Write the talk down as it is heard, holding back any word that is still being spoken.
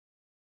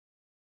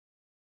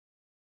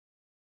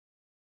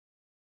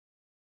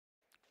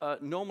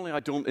Normally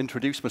I don't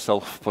introduce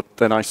myself, but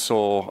then I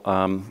saw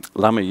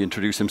Lammy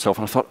introduce himself,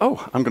 and I thought,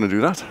 oh, I'm going to do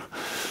that.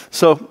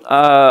 So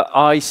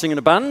I sing in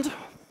a band.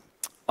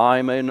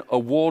 I'm an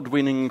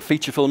award-winning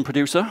feature film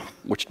producer,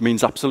 which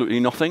means absolutely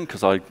nothing,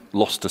 because I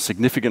lost a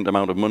significant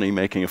amount of money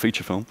making a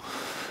feature film.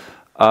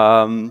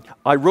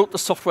 I wrote the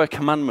software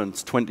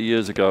commandments 20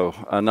 years ago,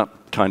 and that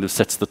kind of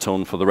sets the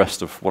tone for the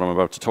rest of what I'm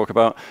about to talk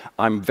about.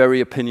 I'm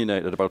very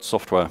opinionated about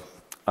software.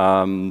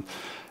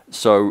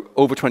 So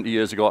over 20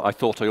 years ago, I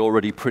thought I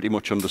already pretty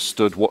much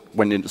understood what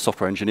went into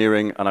software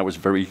engineering, and I was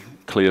very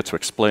clear to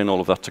explain all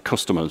of that to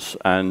customers.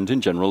 And in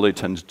general, they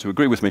tended to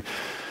agree with me.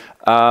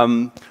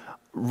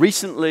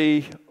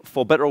 Recently,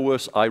 for better or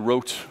worse, I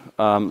wrote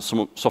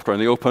some software in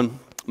the open,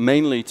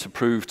 mainly to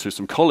prove to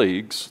some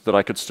colleagues that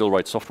I could still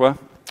write software.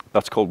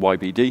 That's called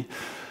YBD.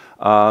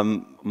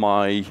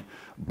 My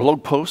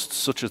blog posts,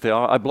 such as they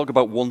are, I blog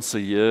about once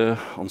a year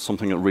on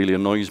something that really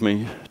annoys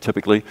me,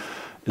 typically.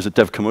 Is a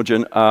dev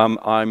curmudgeon.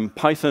 I'm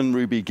Python,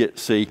 Ruby, Git,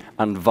 C,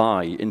 and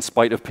Vi, in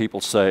spite of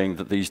people saying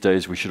that these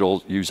days we should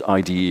all use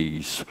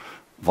IDEs.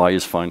 Vi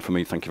is fine for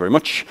me, thank you very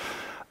much.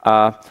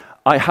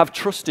 I have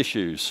trust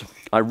issues.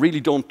 I really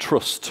don't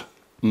trust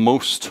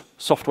most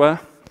software.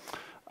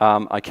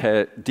 I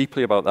care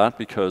deeply about that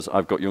because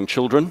I've got young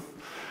children.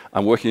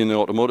 I'm working in the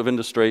automotive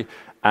industry,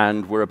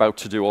 and we're about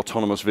to do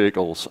autonomous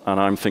vehicles, and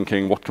I'm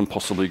thinking, what can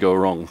possibly go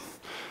wrong?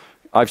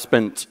 I've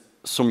spent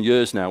some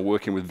years now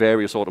working with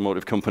various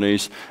automotive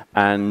companies,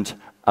 and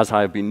as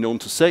I have been known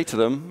to say to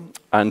them,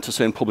 and to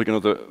say in public and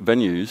other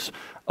venues,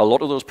 a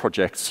lot of those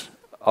projects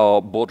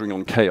are bordering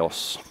on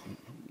chaos.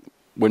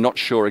 We're not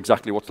sure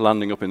exactly what's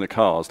landing up in the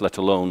cars, let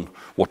alone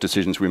what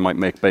decisions we might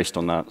make based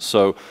on that.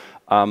 So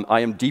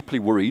I am deeply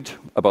worried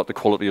about the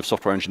quality of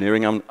software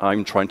engineering.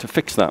 I'm trying to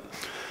fix that.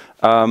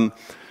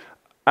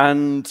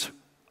 And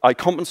I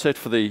compensate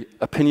for the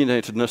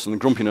opinionatedness and the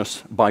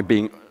grumpiness by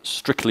being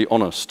strictly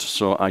honest,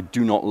 so I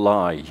do not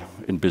lie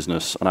in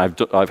business, and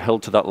I've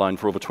held to that line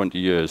for over 20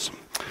 years.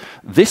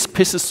 This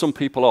pisses some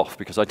people off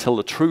because I tell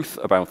the truth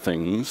about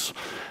things,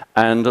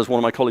 and as one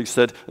of my colleagues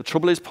said, the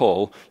trouble is,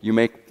 Paul, you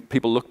make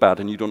people look bad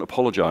and you don't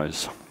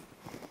apologize.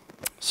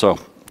 So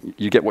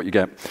you get what you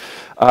get.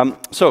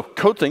 So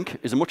Codethink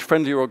is a much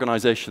friendlier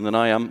organization than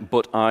I am,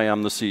 but I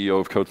am the CEO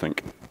of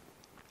Codethink.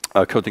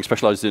 Codethink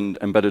specializes in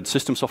embedded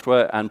system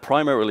software, and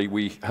primarily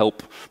we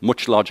help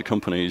much larger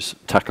companies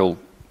tackle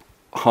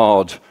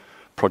hard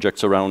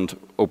projects around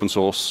open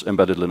source,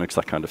 embedded Linux,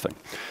 that kind of thing.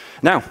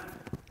 Now,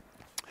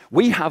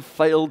 we have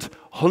failed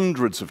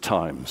hundreds of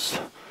times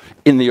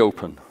in the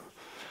open,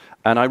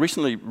 and I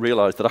recently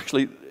realized that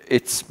actually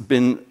it's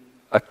been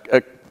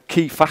a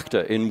key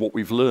factor in what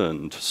we've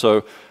learned.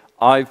 So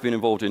I've been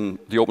involved in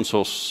the open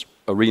source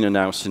arena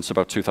now since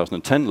about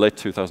 2010, late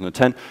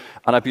 2010,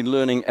 and I've been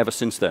learning ever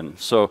since then.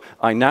 So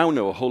I now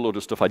know a whole load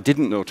of stuff I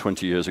didn't know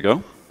 20 years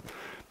ago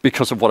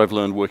because of what I've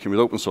learned working with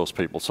open source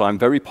people. So I'm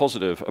very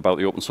positive about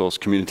the open source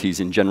communities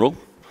in general.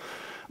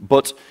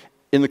 But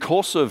in the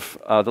course of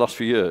the last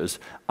few years,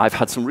 I've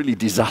had some really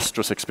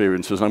disastrous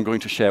experiences, and I'm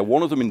going to share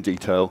one of them in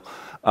detail.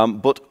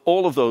 But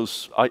all of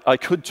those, I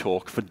could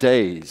talk for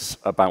days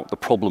about the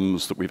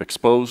problems that we've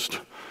exposed.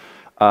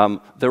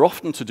 They're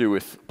often to do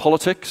with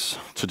politics,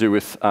 to do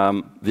with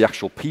the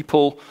actual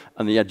people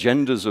and the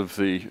agendas of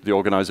the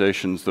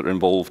organizations that are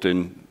involved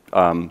in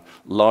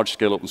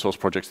large-scale open source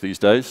projects these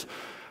days.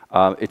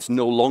 It's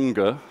no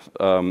longer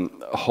a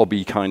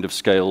hobby kind of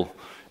scale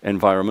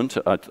environment.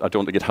 I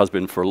don't think it has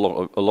been for a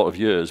lot of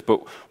years.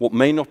 But what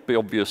may not be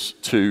obvious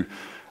to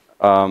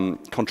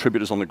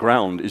contributors on the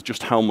ground is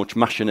just how much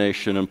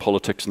machination and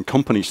politics and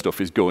company stuff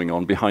is going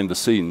on behind the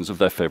scenes of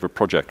their favorite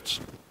projects.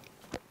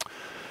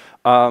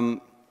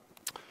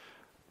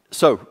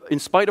 So, in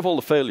spite of all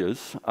the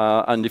failures,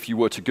 and if you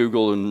were to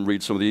Google and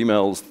read some of the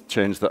emails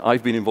chains that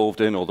I've been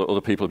involved in or that other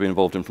people have been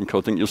involved in from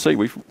Codethink, you'll see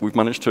we've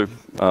managed to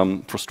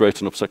frustrate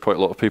and upset quite a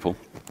lot of people.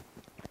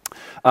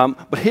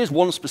 But here's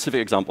one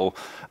specific example.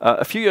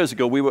 A few years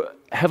ago, we were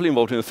heavily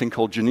involved in a thing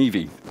called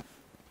Geneva,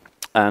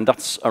 and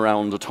that's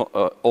around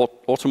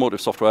automotive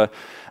software.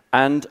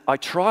 And I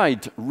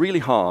tried really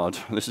hard,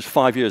 and this is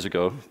 5 years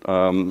ago,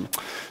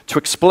 to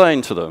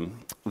explain to them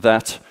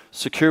that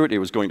security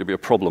was going to be a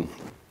problem.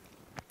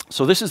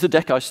 So this is the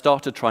deck I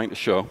started trying to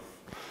show,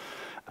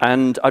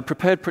 and I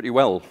prepared pretty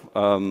well,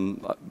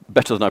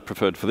 better than I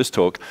prepared for this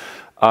talk.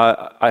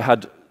 I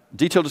had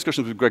detailed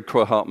discussions with Greg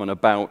Kroah-Hartman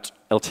about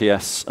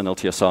LTS and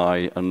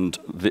LTSI, and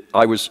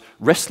I was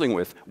wrestling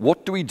with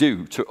what do we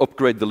do to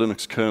upgrade the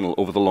Linux kernel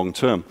over the long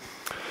term.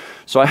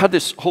 So I had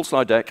this whole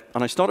slide deck,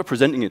 and I started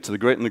presenting it to the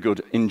great and the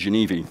good in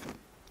Geneva,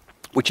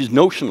 which is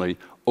notionally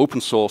open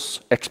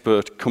source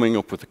expert coming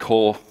up with the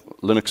core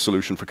Linux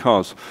solution for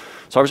cars.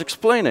 So I was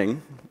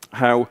explaining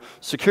how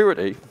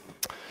security,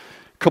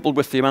 coupled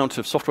with the amount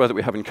of software that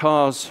we have in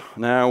cars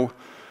now,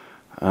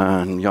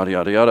 and yada,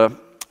 yada, yada,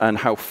 and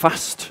how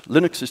fast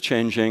Linux is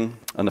changing,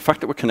 and the fact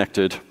that we're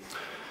connected,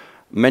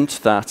 meant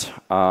that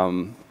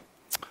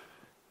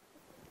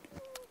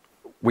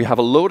we have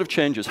a load of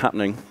changes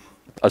happening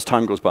as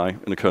time goes by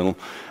in the kernel,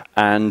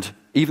 and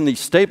even the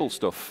stable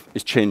stuff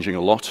is changing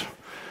a lot.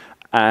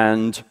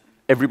 and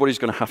everybody's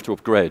going to have to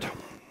upgrade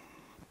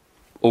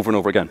over and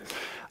over again.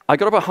 I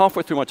got about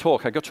halfway through my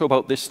talk, I got to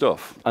about this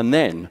stuff, and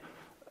then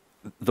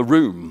the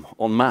room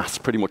en masse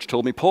pretty much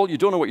told me, Paul, you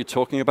don't know what you're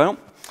talking about.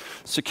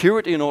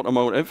 Security in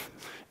automotive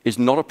is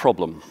not a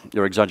problem.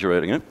 You're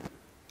exaggerating it.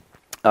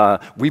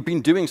 We've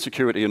been doing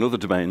security in other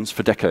domains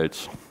for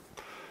decades.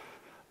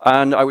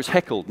 And I was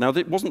heckled. Now,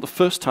 it wasn't the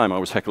first time I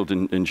was heckled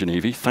in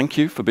Geneva. Thank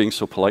you for being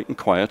so polite and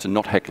quiet and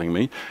not heckling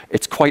me.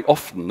 It's quite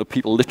often that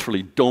people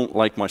literally don't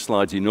like my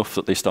slides enough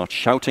that they start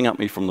shouting at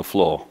me from the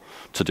floor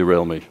to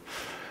derail me.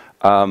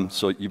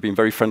 So you've been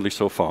very friendly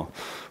so far.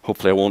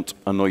 Hopefully I won't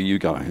annoy you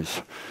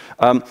guys.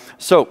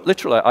 So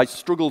literally, I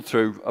struggled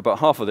through about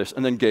half of this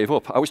and then gave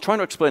up. I was trying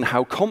to explain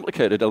how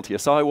complicated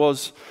LTSI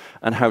was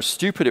and how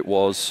stupid it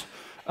was,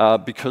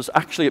 because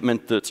actually it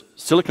meant that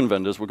silicon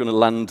vendors were going to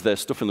land their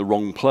stuff in the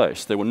wrong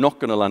place. They were not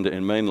going to land it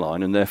in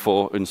mainline, and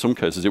therefore, in some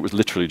cases, it was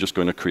literally just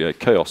going to create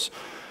chaos.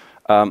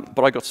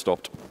 But I got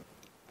stopped.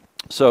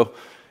 So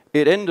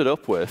it ended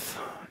up with,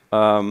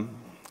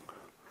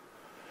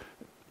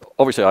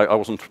 obviously, I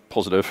wasn't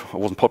positive, I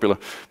wasn't popular,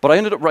 but I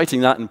ended up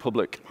writing that in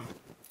public.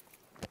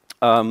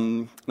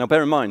 Now,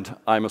 bear in mind,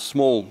 I'm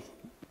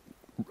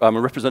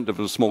a representative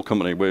of a small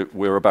company.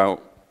 We're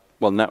about,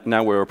 well,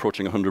 now we're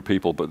approaching 100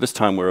 people, but this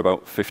time we're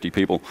about 50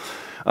 people.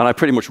 And I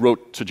pretty much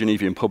wrote to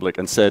Geneva in public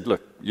and said,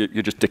 look,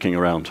 you're just dicking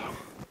around.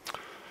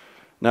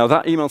 Now,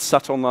 that email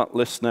sat on that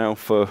list now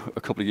for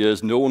a couple of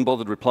years. No one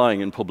bothered replying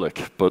in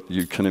public, but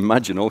you can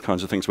imagine all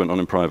kinds of things went on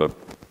in private.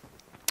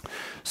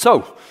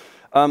 So,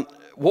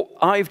 what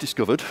I've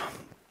discovered,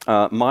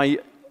 my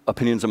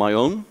opinions are my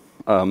own.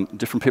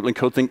 Different people in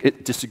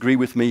Codethink disagree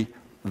with me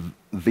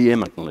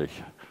vehemently.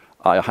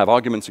 I have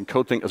arguments in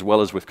Codethink as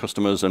well as with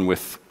customers and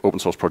with open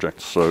source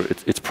projects, so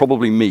it's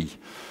probably me.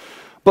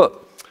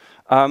 But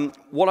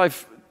what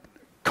I've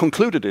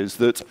concluded is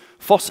that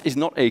FOSS is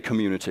not a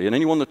community, and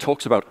anyone that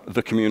talks about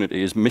the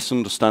community is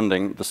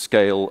misunderstanding the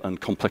scale and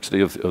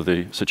complexity of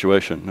the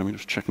situation. Let me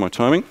just check my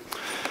timing.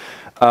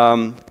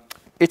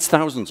 It's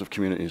thousands of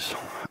communities.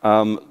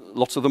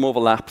 Lots of them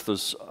overlap.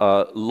 There's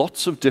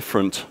lots of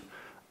different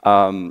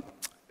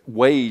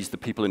ways that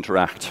people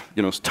interact.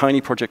 You know,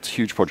 tiny projects,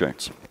 huge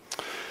projects.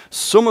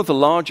 Some of the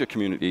larger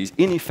communities,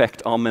 in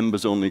effect, are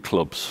members-only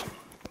clubs.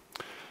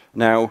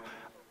 Now,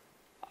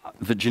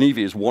 the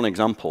Geneva is one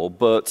example,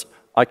 but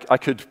I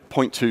could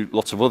point to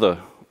lots of other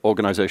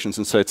organizations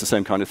and say it's the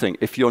same kind of thing.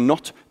 If you're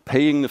not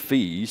paying the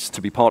fees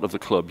to be part of the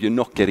club, you're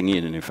not getting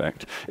in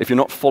effect. If you're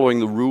not following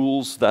the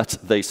rules that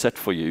they set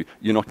for you,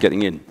 you're not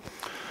getting in.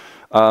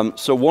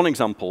 So one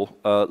example,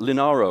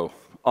 Linaro,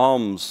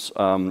 ARM's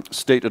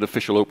stated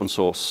official open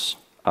source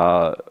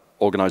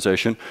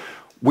organization.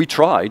 We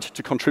tried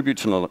to contribute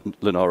to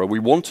Linaro. We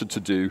wanted to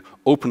do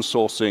open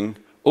source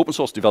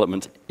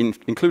development,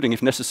 including,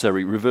 if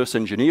necessary, reverse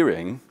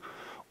engineering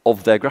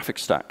of their graphics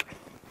stack.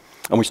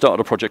 And we started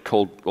a project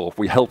called, or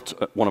we helped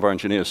one of our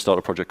engineers start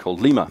a project called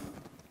Lima.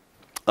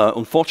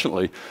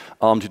 Unfortunately,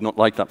 ARM did not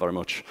like that very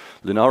much.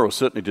 Linaro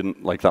certainly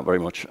didn't like that very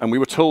much. And we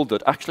were told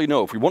that, actually,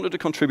 no, if we wanted to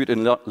contribute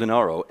in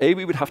Linaro, A,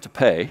 we would have to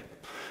pay,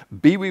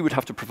 B, we would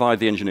have to provide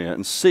the engineer,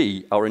 and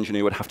C, our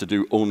engineer would have to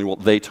do only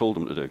what they told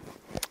him to do.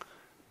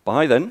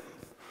 By then.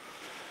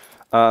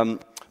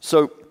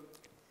 So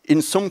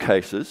in some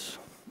cases,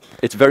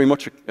 it's very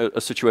much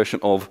a situation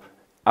of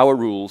our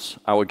rules,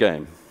 our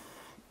game.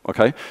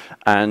 Okay?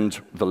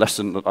 And the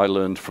lesson that I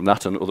learned from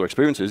that and other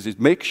experiences is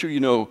make sure you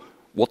know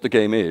what the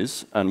game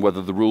is and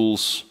whether the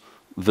rules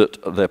that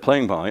they're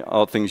playing by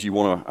are things you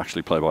want to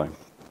actually play by.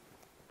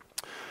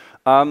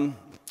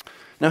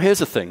 Now here's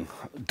the thing.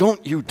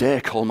 Don't you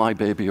dare call my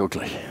baby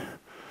ugly.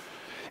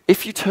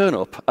 If you turn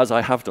up, as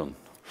I have done,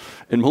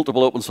 in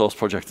multiple open source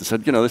projects and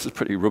said, you know, this is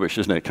pretty rubbish,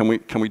 isn't it?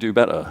 Can we do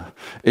better?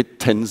 It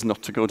tends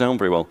not to go down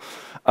very well.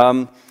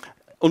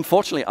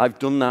 Unfortunately, I've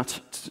done that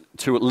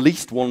to at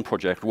least one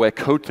project where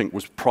Codethink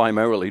was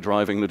primarily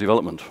driving the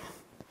development.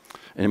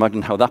 And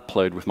imagine how that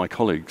played with my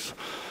colleagues.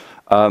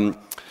 The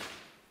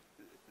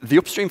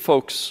upstream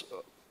folks,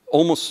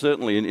 almost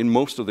certainly in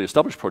most of the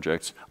established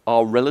projects,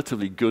 are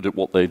relatively good at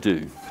what they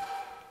do.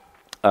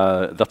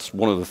 That's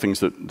one of the things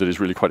that is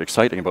really quite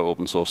exciting about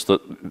open source,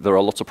 that there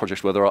are lots of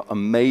projects where there are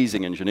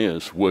amazing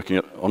engineers working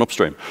on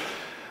upstream.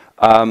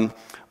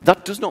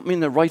 That does not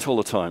mean they're right all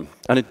the time,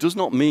 and it does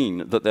not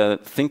mean that they're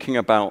thinking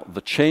about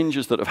the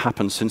changes that have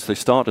happened since they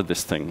started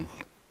this thing.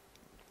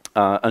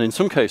 And in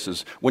some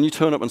cases, when you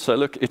turn up and say,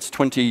 look, it's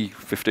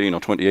 2015 or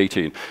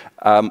 2018,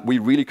 we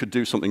really could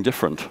do something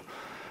different,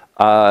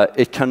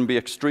 it can be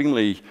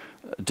extremely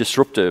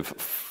disruptive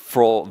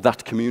for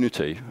that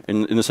community,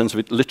 in the sense of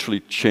it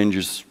literally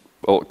changes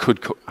or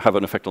could have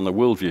an effect on their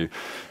worldview.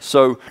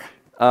 So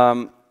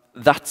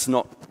that's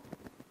not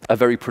a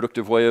very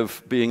productive way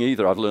of being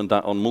either. I've learned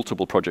that on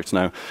multiple projects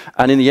now.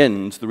 And in the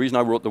end, the reason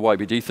I wrote the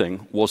YBD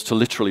thing was to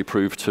literally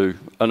prove to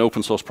an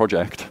open source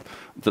project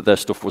that their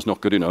stuff was not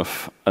good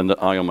enough and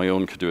that I on my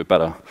own could do it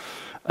better.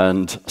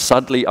 And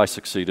sadly, I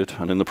succeeded,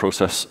 and in the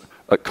process,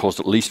 it caused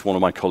at least one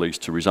of my colleagues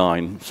to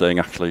resign, saying,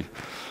 actually,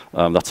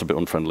 That's a bit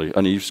unfriendly.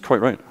 And he's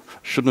quite right.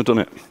 Shouldn't have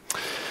done it.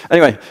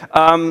 Anyway,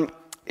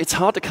 it's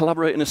hard to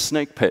collaborate in a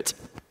snake pit.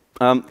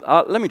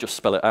 Let me just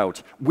spell it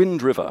out.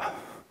 Wind River.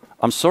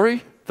 I'm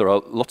sorry, there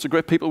are lots of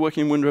great people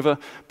working in Wind River,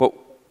 but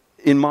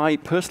in my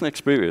personal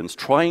experience,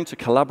 trying to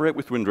collaborate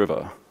with Wind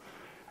River,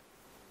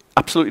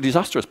 absolutely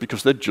disastrous,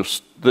 because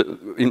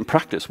in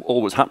practice,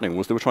 all was happening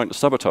was they were trying to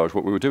sabotage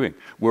what we were doing.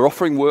 We're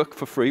offering work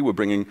for free, we're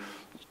bringing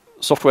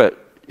software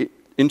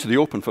into the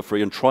open for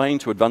free and trying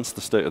to advance the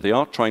state of the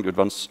art, trying to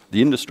advance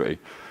the industry,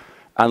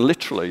 and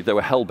literally they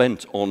were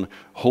hell-bent on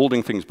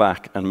holding things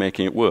back and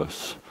making it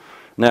worse.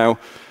 Now,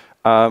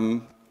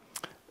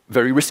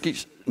 very risky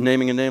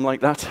naming a name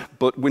like that,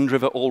 but Wind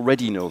River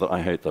already know that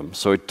I hate them,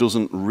 so it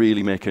doesn't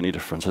really make any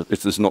difference.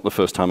 This is not the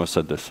first time I've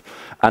said this.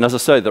 And as I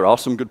say, there are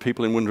some good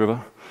people in Wind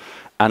River,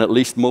 and at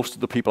least most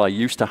of the people I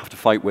used to have to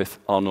fight with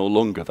are no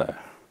longer there.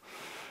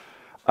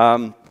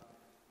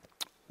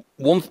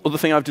 One other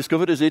thing I've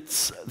discovered is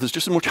there's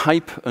just as much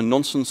hype and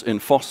nonsense in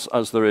FOSS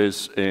as there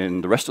is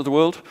in the rest of the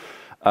world.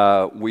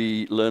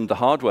 We learned the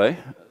hard way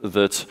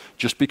that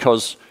just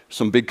because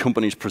some big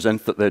companies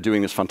present that they're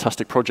doing this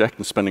fantastic project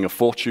and spending a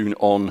fortune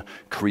on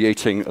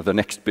creating the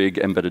next big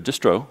embedded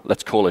distro,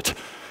 let's call it,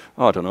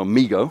 I don't know,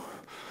 Migo,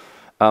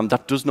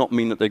 that does not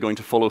mean that they're going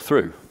to follow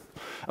through.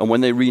 And when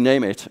they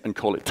rename it and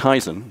call it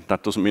Tizen,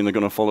 that doesn't mean they're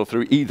going to follow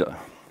through either.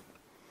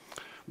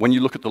 When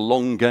you look at the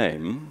long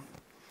game,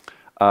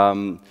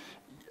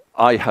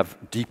 I have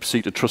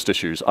deep-seated trust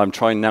issues. I'm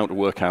trying now to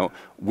work out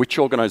which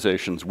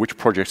organizations, which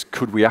projects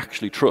could we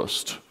actually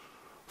trust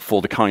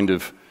for the kind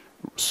of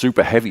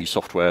super heavy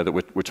software that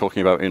we're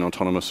talking about in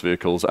autonomous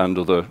vehicles and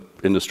other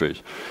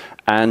industries.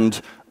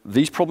 And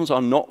these problems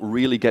are not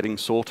really getting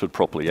sorted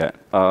properly yet.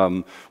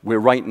 We're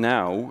right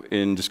now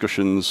in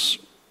discussions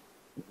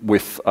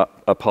with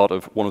a part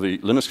of one of the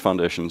Linux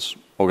Foundation's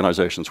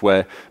organizations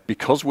where,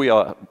 because we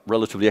are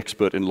relatively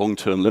expert in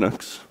long-term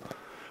Linux,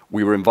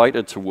 we were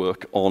invited to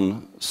work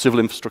on civil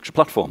infrastructure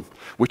platform,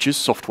 which is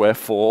software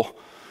for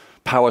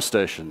power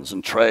stations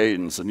and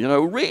trains and,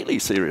 really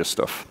serious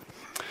stuff.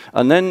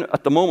 And then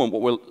at the moment,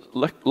 what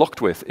we're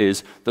locked with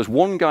is there's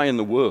one guy in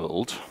the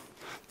world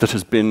that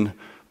has been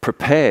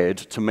prepared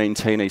to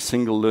maintain a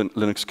single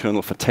Linux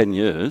kernel for 10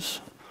 years,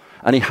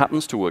 and he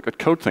happens to work at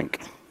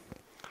Codethink.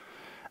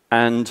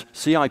 And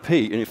CIP,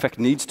 in effect,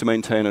 needs to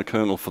maintain a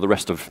kernel for the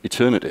rest of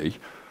eternity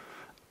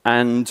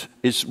and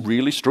is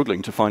really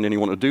struggling to find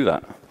anyone to do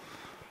that.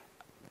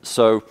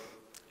 So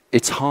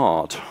it's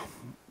hard.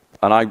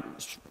 And I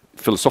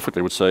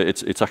philosophically would say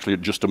it's actually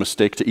just a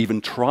mistake to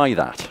even try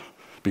that.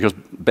 Because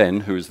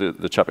Ben, who is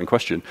the chap in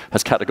question,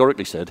 has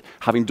categorically said,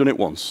 having done it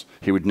once,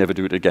 he would never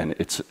do it again.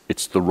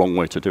 It's the wrong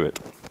way to do it.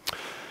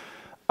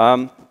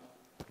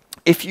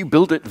 If you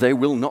build it, they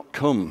will not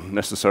come,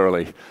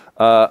 necessarily.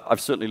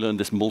 I've certainly learned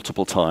this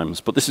multiple times,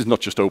 but this is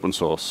not just open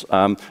source.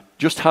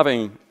 Just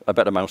having a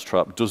better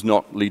mousetrap does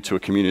not lead to a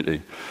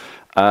community.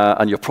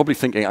 And you're probably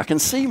thinking, I can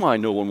see why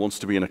no one wants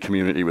to be in a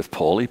community with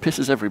Paul. He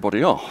pisses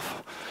everybody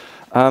off.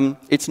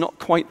 It's not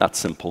quite that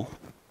simple.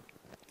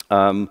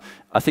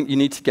 I think you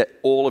need to get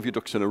all of your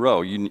ducks in a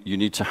row. You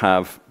need to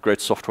have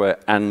great software,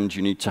 and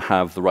you need to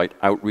have the right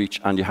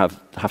outreach, and you have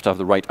to have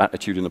the right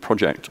attitude in the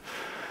project.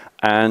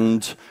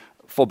 And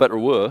for better or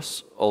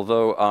worse,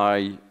 although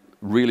I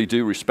really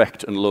do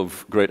respect and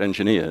love great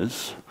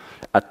engineers,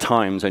 at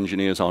times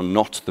engineers are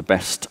not the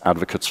best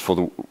advocates for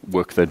the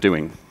work they're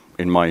doing,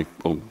 in my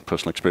own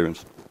personal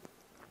experience.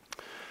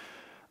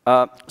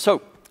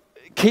 So,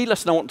 key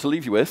lesson I want to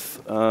leave you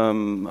with,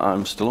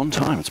 I'm still on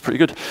time, it's pretty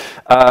good.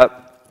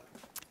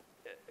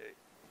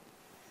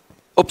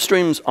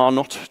 Upstreams are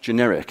not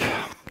generic.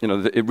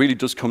 It really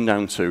does come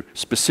down to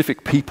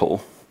specific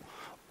people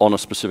on a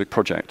specific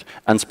project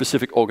and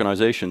specific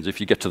organizations,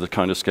 if you get to the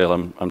kind of scale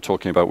I'm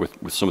talking about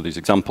with some of these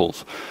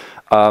examples.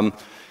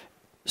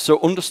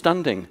 So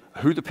understanding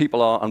who the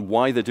people are and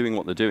why they're doing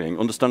what they're doing,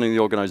 understanding the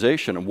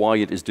organization and why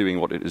it is doing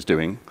what it is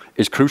doing,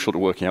 is crucial to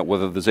working out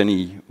whether there's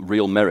any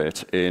real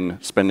merit in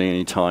spending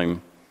any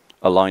time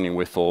aligning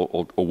with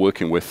or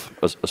working with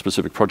a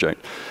specific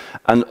project.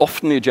 And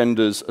often the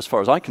agendas, as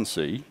far as I can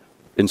see,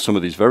 in some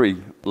of these very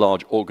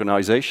large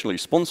organizationally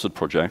sponsored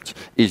projects,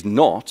 is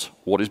not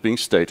what is being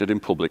stated in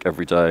public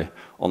every day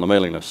on the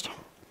mailing list.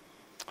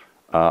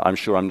 I'm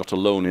sure I'm not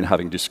alone in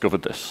having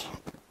discovered this.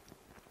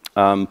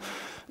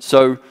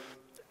 So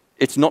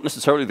it's not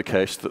necessarily the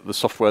case that the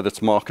software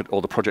that's marketed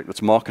or the project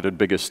that's marketed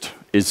biggest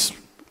is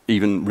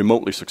even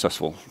remotely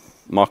successful.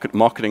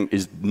 Marketing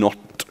is not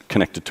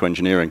connected to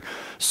engineering.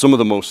 Some of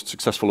the most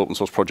successful open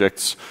source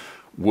projects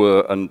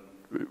were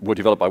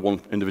developed by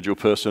one individual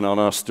person and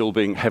are still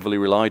being heavily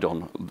relied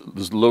on.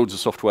 There's loads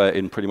of software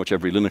in pretty much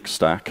every Linux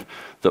stack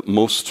that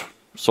most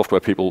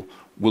software people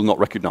will not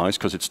recognize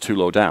because it's too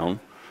low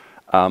down,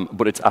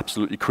 but it's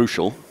absolutely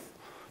crucial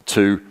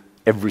to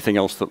everything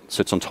else that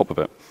sits on top of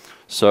it.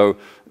 So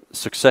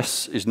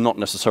success is not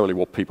necessarily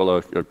what people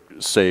are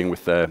saying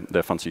with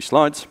their fancy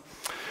slides.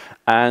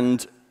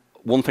 And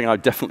one thing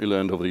I've definitely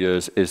learned over the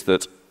years is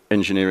that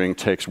engineering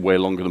takes way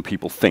longer than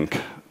people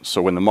think.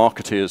 So when the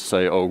marketeers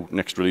say, oh,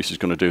 next release is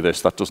going to do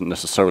this, that doesn't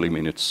necessarily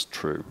mean it's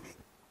true.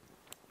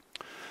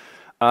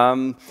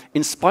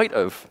 In spite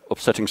of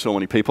upsetting so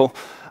many people,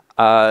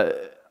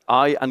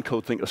 I and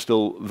Codethink are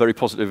still very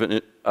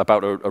positive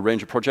about a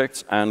range of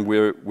projects, and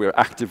we're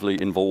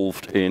actively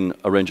involved in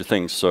a range of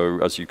things. So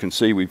as you can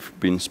see, we've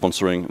been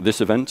sponsoring this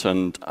event,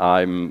 and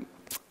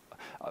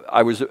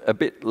I was a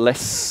bit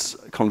less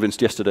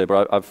convinced yesterday,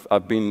 but I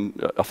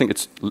think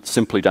it's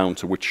simply down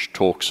to which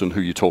talks and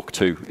who you talk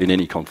to in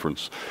any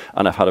conference.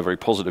 And I've had a very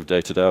positive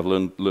day today. I've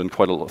learned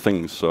quite a lot of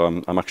things, so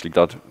I'm actually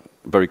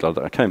very glad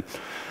that I came.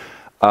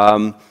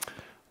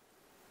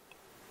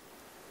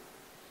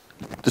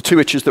 The two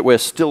itches that we're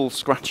still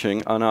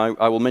scratching, and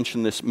I will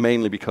mention this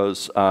mainly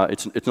because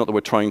it's not that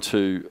we're trying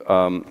to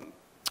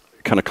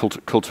kind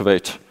of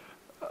cultivate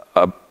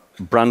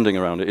branding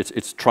around it.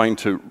 It's trying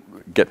to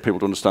get people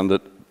to understand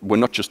that we're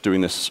not just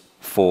doing this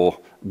for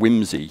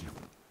whimsy.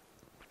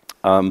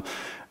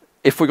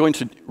 If we're going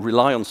to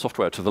rely on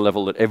software to the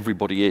level that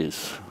everybody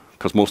is,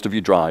 because most of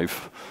you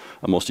drive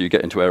and most of you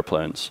get into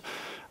airplanes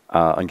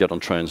and get on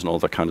trains and all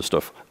that kind of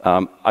stuff,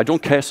 I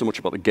don't care so much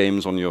about the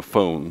games on your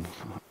phone,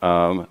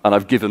 and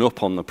I've given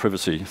up on the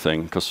privacy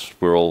thing because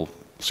we're all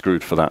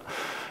screwed for that.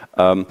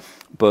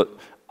 But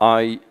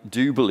I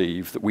do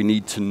believe that we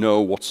need to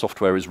know what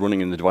software is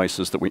running in the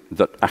devices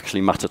that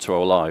actually matter to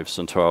our lives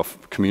and to our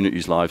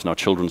communities' lives and our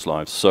children's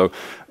lives. So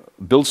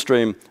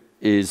Buildstream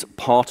is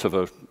part of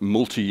a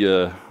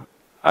multi-year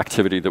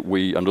activity that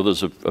we and others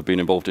have been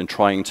involved in,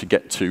 trying to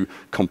get to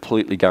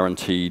completely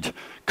guaranteed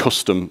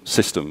custom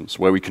systems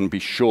where we can be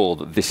sure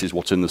that this is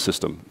what's in the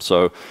system.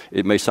 So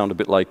it may sound a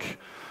bit like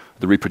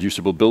the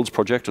Reproducible Builds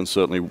project, and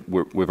certainly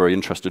we're very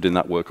interested in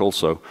that work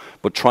also,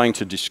 but trying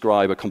to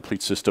describe a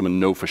complete system and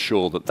know for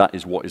sure that that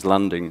is what is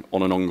landing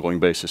on an ongoing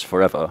basis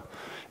forever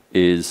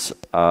is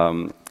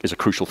a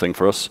crucial thing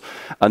for us.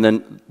 And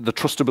then the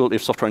trustability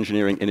of software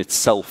engineering in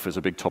itself is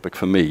a big topic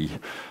for me.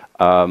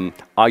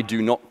 I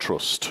do not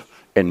trust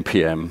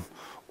NPM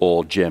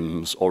or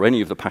GEMS or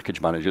any of the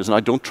package managers, and I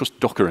don't trust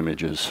Docker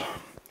images.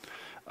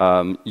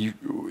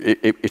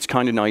 It's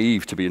kind of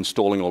naive to be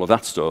installing all of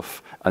that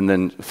stuff and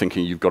then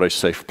thinking you've got a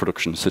safe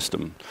production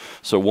system.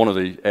 So one of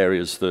the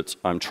areas that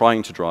I'm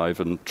trying to drive,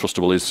 and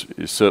Trustable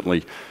is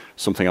certainly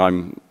something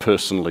I'm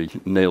personally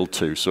nailed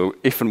to. So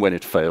if and when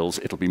it fails,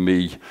 it'll be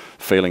me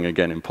failing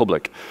again in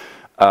public.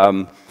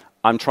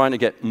 I'm trying to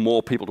get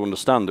more people to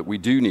understand that we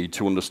do need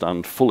to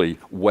understand fully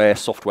where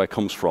software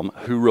comes from,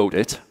 who wrote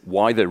it,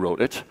 why they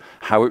wrote it,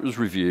 how it was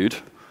reviewed,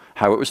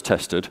 how it was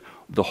tested,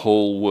 the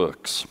whole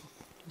works.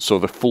 So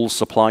the full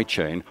supply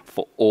chain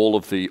for all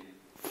of the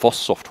FOSS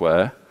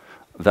software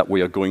that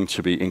we are going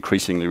to be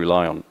increasingly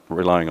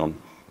relying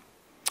on.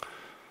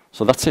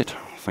 So that's it.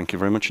 Thank you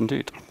very much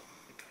indeed.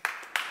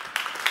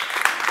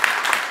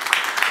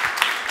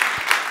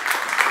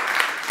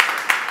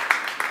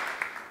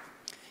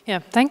 Yeah,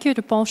 thank you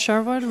to Paul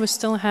Sherwood. We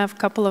still have a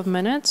couple of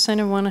minutes.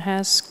 Anyone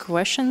has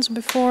questions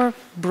before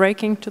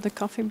breaking to the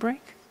coffee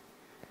break?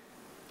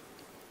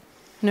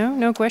 No?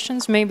 No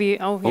questions? Maybe,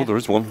 oh, yeah. Oh, there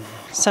is one.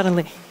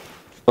 Suddenly.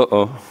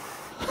 Uh-oh.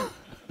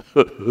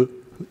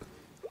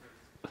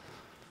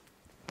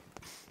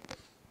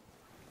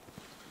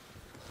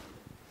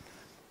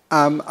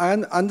 I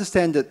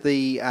understand that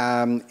the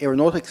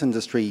aeronautics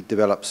industry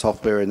develops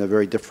software in a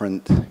very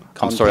different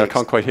context. I'm sorry, I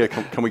can't quite hear.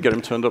 Can we get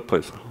him turned up,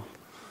 please?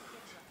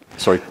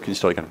 Sorry, can you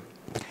start again?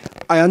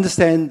 I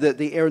understand that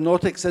the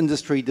aeronautics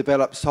industry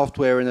develops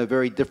software in a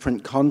very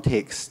different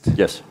context.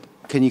 Yes.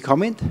 Can you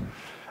comment?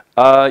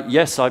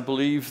 Yes, I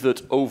believe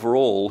that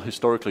overall,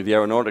 historically, the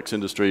aeronautics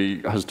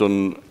industry has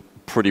done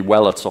pretty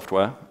well at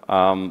software,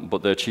 but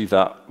they achieve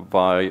that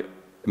by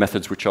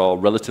methods which are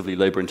relatively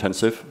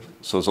labor-intensive,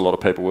 so there's a lot of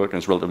paperwork and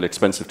it's relatively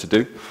expensive to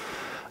do.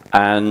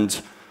 And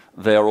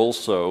they are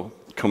also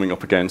coming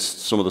up against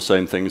some of the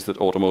same things that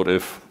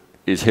automotive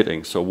is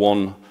hitting. So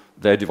one,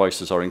 their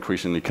devices are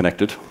increasingly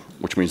connected,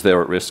 which means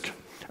they're at risk.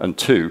 And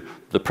two,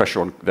 the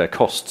pressure on their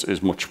costs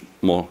is much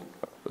more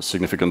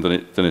significant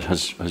than it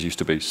has used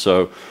to be.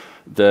 So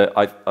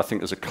I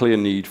think there's a clear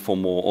need for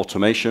more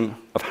automation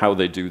of how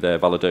they do their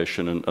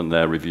validation and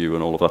their review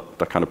and all of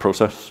that kind of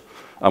process.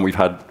 And we've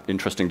had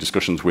interesting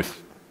discussions with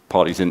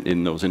parties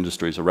in those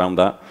industries around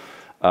that.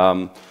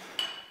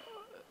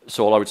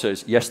 So all I would say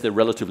is, yes, they're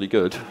relatively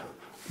good,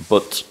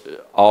 but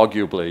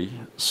arguably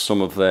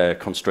some of their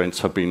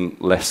constraints have been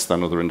less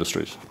than other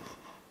industries.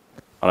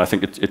 And I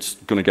think it's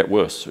going to get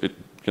worse.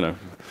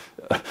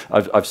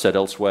 I've said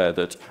elsewhere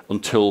that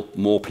until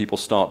more people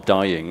start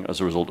dying as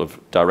a result of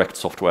direct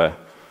software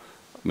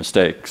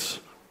mistakes,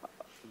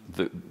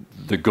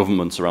 the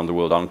governments around the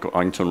world aren't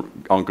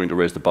going to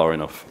raise the bar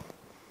enough.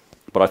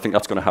 But I think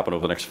that's going to happen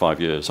over the next 5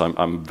 years.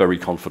 I'm very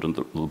confident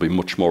that there will be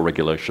much more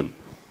regulation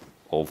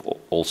of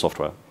all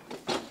software.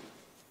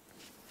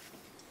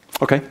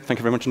 Okay, thank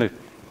you very much indeed.